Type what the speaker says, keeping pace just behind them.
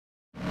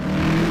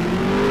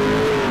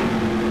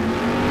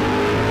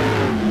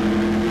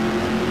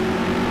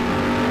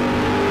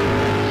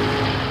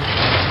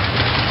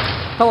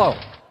Hello,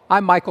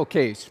 I'm Michael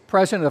Case,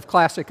 President of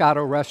Classic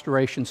Auto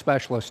Restoration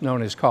Specialist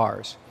known as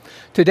CARS.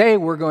 Today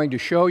we're going to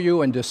show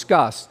you and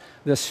discuss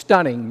the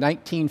stunning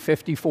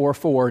 1954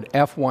 Ford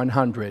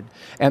F-100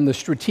 and the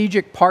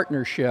strategic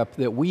partnership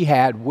that we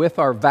had with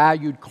our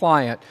valued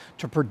client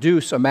to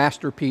produce a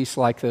masterpiece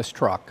like this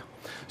truck.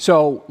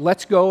 So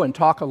let's go and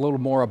talk a little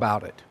more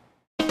about it.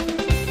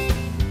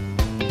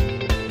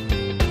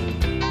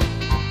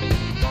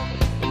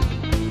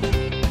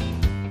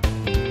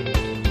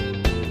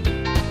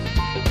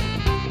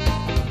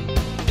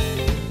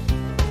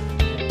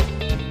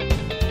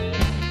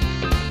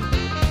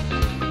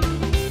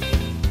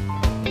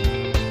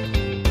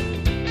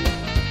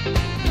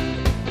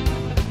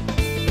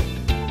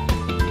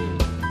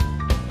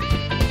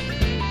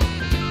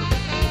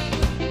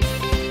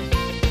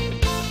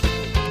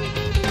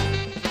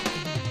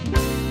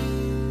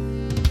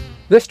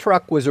 This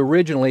truck was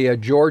originally a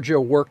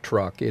Georgia work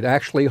truck. It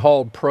actually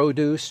hauled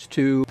produce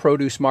to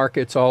produce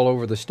markets all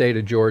over the state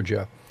of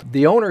Georgia.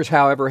 The owners,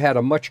 however, had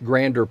a much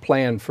grander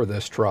plan for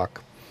this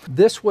truck.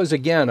 This was,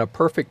 again, a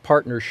perfect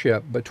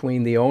partnership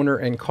between the owner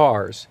and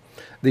CARS.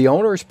 The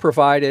owners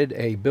provided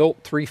a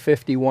built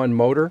 351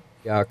 motor,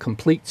 a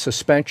complete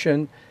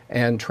suspension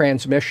and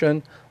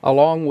transmission,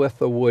 along with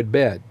the wood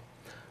bed.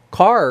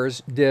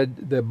 CARS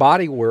did the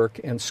body work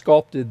and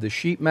sculpted the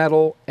sheet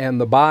metal and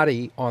the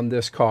body on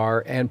this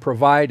car and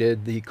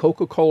provided the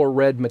Coca-Cola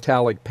red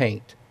metallic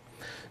paint.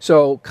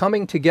 So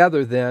coming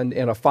together then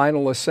in a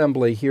final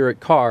assembly here at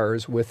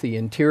CARS with the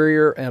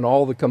interior and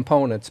all the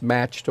components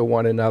matched to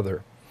one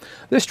another.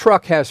 This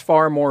truck has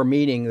far more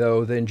meaning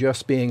though than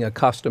just being a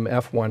custom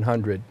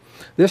F-100.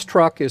 This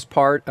truck is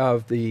part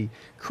of the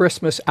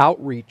Christmas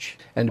outreach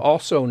and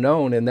also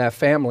known in that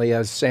family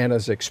as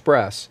Santa's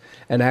Express.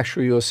 And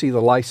actually you'll see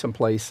the license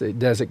plate that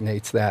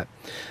designates that.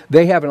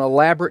 They have an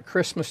elaborate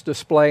Christmas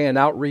display and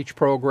outreach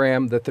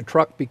program that the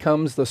truck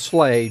becomes the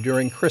sleigh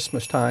during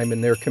Christmas time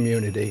in their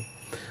community.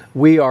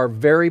 We are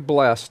very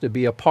blessed to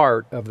be a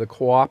part of the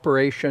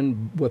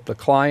cooperation with the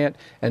client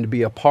and to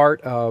be a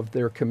part of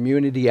their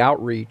community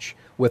outreach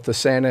with the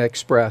Santa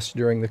Express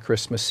during the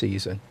Christmas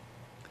season.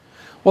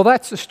 Well,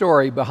 that's the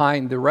story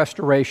behind the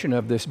restoration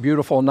of this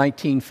beautiful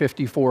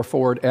 1954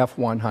 Ford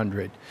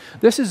F-100.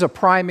 This is a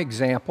prime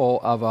example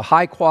of a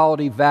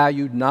high-quality,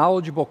 valued,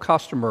 knowledgeable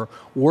customer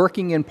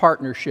working in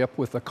partnership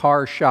with the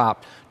CARS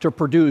shop to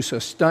produce a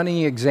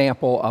stunning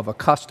example of a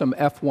custom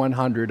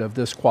F-100 of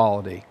this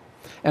quality.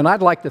 And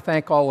I'd like to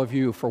thank all of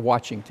you for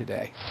watching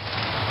today.